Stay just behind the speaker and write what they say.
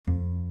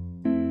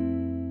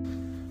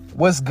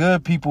What's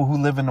good, people who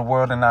live in the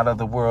world and not of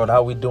the world?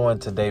 How we doing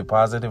today?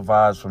 Positive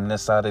vibes from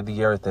this side of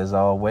the earth as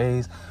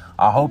always.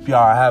 I hope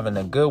y'all are having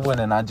a good one,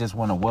 and I just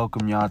want to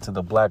welcome y'all to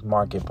the Black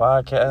Market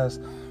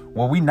Podcast,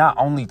 where we not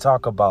only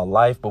talk about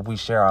life, but we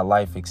share our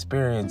life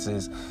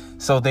experiences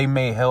so they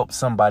may help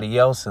somebody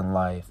else in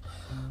life.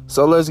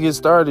 So let's get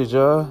started,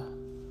 y'all.